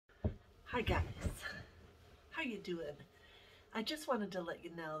Hi guys, how you doing? I just wanted to let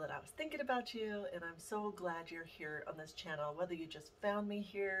you know that I was thinking about you and I'm so glad you're here on this channel, whether you just found me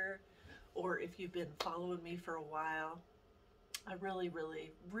here or if you've been following me for a while. I really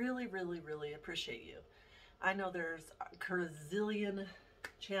appreciate you. I know there's a gazillion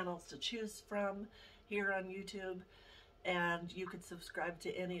channels to choose from here on YouTube and you could subscribe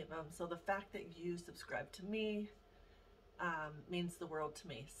to any of them. So the fact that you subscribe to me means the world to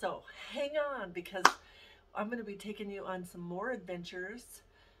me. So hang on, because I'm going to be taking you on some more adventures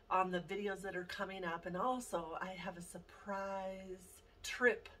on the videos that are coming up. And also I have a surprise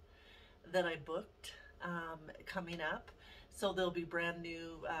trip that I booked coming up. So there'll be brand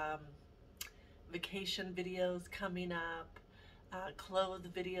new vacation videos coming up, clothes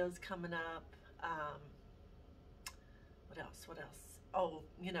videos coming up. What else? Oh,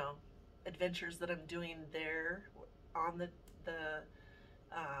 you know, adventures that I'm doing there on the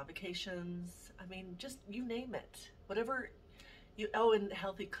vacations. I mean, just you name it. Whatever you, oh, and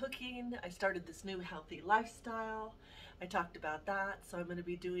healthy cooking. I started this new healthy lifestyle. I talked about that. So I'm going to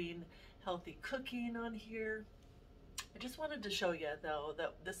be doing healthy cooking on here. I just wanted to show you though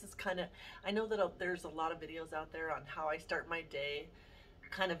that this is kind of, I know that there's a lot of videos out there on how I start my day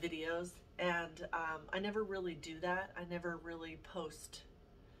kind of videos, and I never really do that. I never really post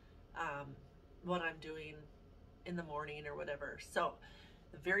what I'm doing in the morning or whatever. So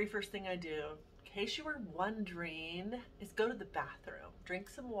the very first thing I do, in case you were wondering, is go to the bathroom, drink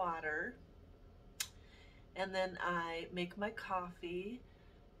some water, and then I make my coffee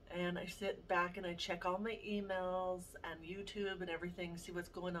and I sit back and I check all my emails and YouTube and everything, see what's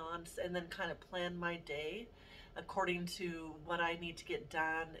going on, and then kind of plan my day according to what I need to get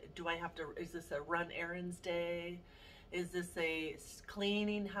done. Do I have to, is this a run errands day? Is this a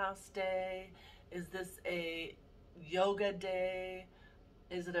cleaning house day? Is this a yoga day?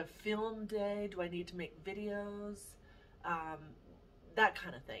 Is it a film day? Do I need to make videos? That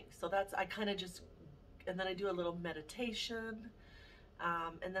kind of thing. So that's, I kind of just, and then I do a little meditation.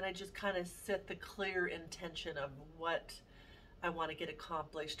 And then I just kind of set the clear intention of what I want to get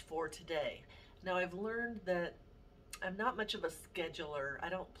accomplished for today. Now I've learned that I'm not much of a scheduler. I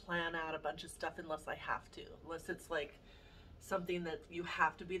don't plan out a bunch of stuff unless I have to, unless it's like something that you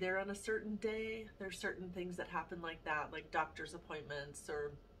have to be there on a certain day. There's certain things that happen like that, like doctor's appointments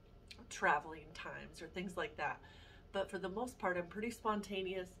or traveling times or things like that. But for the most part, I'm pretty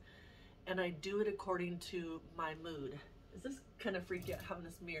spontaneous and I do it according to my mood. Is this kind of freaky out having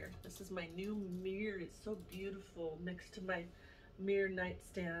this mirror? This is my new mirror. It's so beautiful next to my mirror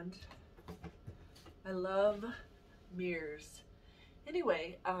nightstand. I love mirrors.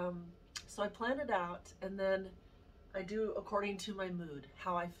 Anyway, so I plan it out and then I do according to my mood,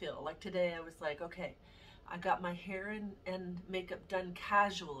 how I feel. Like today I was like, okay, I got my hair and makeup done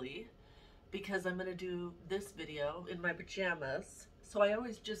casually because I'm gonna do this video in my pajamas. So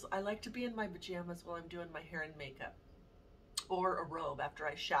I like to be in my pajamas while I'm doing my hair and makeup, or a robe after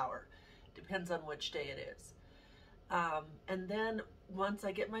I shower. Depends on which day it is. And then once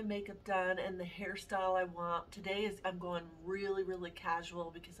I get my makeup done and the hairstyle I want, I'm going really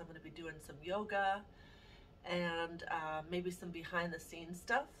casual because I'm going to be doing some yoga and maybe some behind the scenes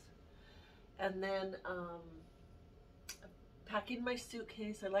stuff. And then packing my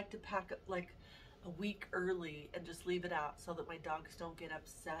suitcase. I like to pack up like a week early and just leave it out so that my dogs don't get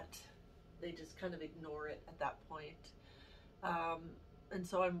upset. They just kind of ignore it at that point. And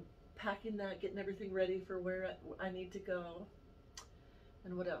so I'm packing that, getting everything ready for where I need to go.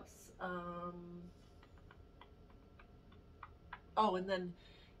 And what else? Oh, and then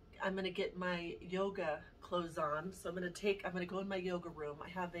I'm gonna get my yoga clothes on. So I'm gonna go in my yoga room. I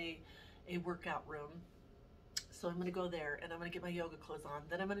have a workout room. So I'm gonna go there and I'm gonna get my yoga clothes on.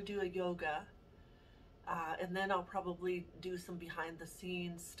 Then I'm gonna do a yoga. And then I'll probably do some behind the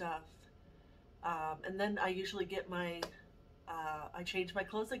scenes stuff. And then I usually get I change my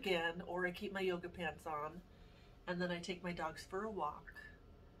clothes again, or I keep my yoga pants on, and then I take my dogs for a walk.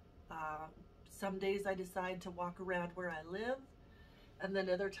 Some days I decide to walk around where I live, and then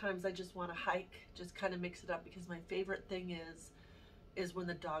other times I just want to hike, just kind of mix it up, because my favorite thing is when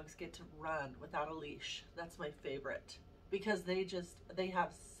the dogs get to run without a leash. That's my favorite, because they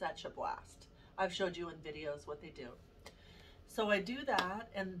have such a blast. I've showed you in videos what they do. So I do that,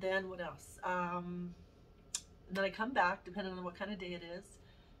 and then what else? And then I come back, depending on what kind of day it is,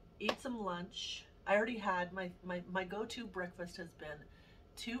 eat some lunch. I already had my go-to breakfast has been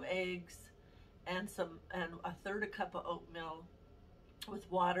 2 eggs and a third a cup of oatmeal with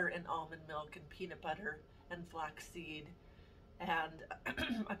water and almond milk and peanut butter and flaxseed and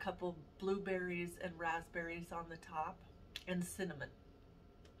a couple blueberries and raspberries on the top and cinnamon.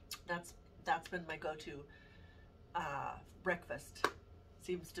 That's been my go-to breakfast.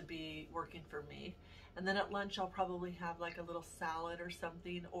 Seems to be working for me. And then at lunch I'll probably have like a little salad or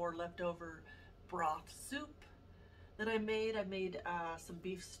something, or leftover broth soup that I made. I made some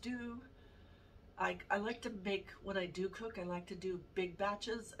beef stew. I like to make, when I do cook, I like to do big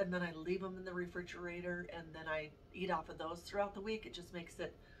batches and then I leave them in the refrigerator and then I eat off of those throughout the week. It just makes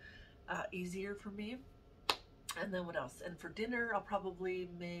it easier for me. And then what else? And for dinner, I'll probably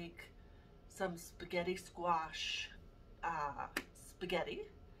make some spaghetti squash,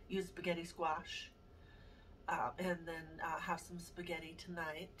 use spaghetti squash, and then have some spaghetti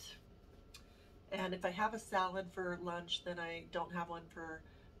tonight. And if I have a salad for lunch, then I don't have one for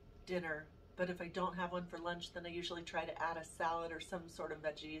dinner. But if I don't have one for lunch, then I usually try to add a salad or some sort of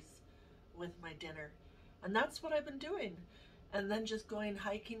veggies with my dinner. And that's what I've been doing. And then just going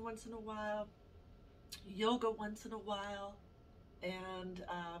hiking once in a while, yoga once in a while, and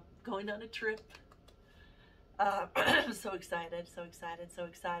going on a trip. I'm so excited, so excited, so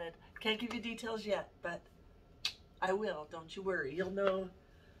excited. Can't give you details yet, but I will, don't you worry. You'll know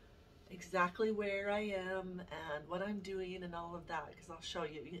exactly where I am and what I'm doing and all of that, because I'll show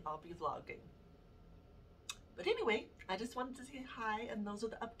you. I'll be vlogging. But anyway, I just wanted to say hi, and those are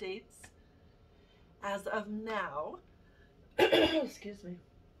the updates as of now. Excuse me.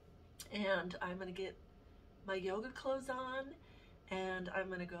 And I'm gonna get my yoga clothes on, and I'm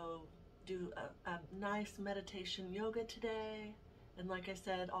gonna go do a nice meditation yoga today, and like I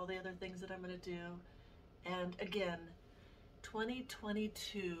said, all the other things that I'm gonna do. And again,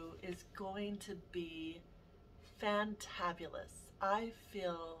 2022 is going to be fantabulous. I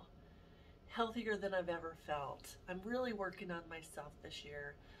feel healthier than I've ever felt. I'm really working on myself this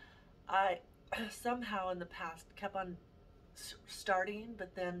year. I somehow in the past kept on starting,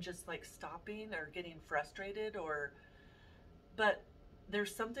 but then just like stopping or getting frustrated, but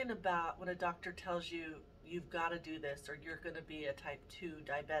there's something about when a doctor tells you you've got to do this or you're going to be a type 2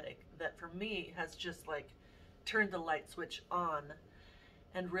 diabetic that for me has just like turned the light switch on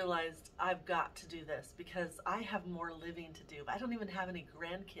and realized I've got to do this because I have more living to do. I don't even have any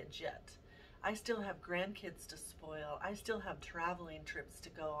grandkids yet. I still have grandkids to spoil. I still have traveling trips to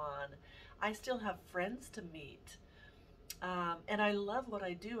go on. I still have friends to meet. And I love what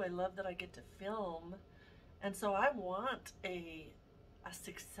I do. I love that I get to film. And so I want a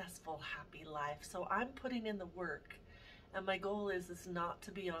successful, happy life. So I'm putting in the work. And my goal is not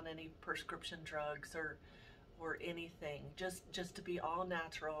to be on any prescription drugs or anything. Just to be all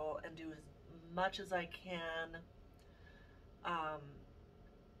natural and do as much as I can,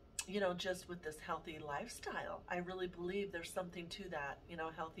 you know, just with this healthy lifestyle. I really believe there's something to that, you know,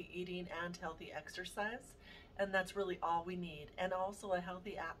 healthy eating and healthy exercise. And that's really all we need. And also a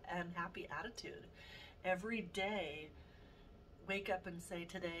healthy and happy attitude. Every day, wake up and say,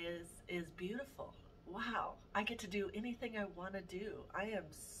 today is beautiful. Wow, I get to do anything I want to do. I am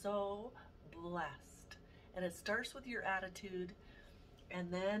so blessed. And it starts with your attitude,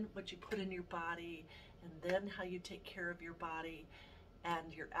 and then what you put in your body, and then how you take care of your body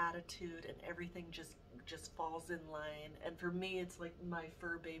and your attitude, and everything just falls in line. And for me, it's like my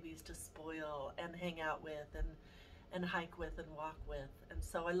fur babies to spoil and hang out with and hike with and walk with. And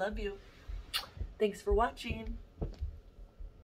so I love you. Thanks for watching.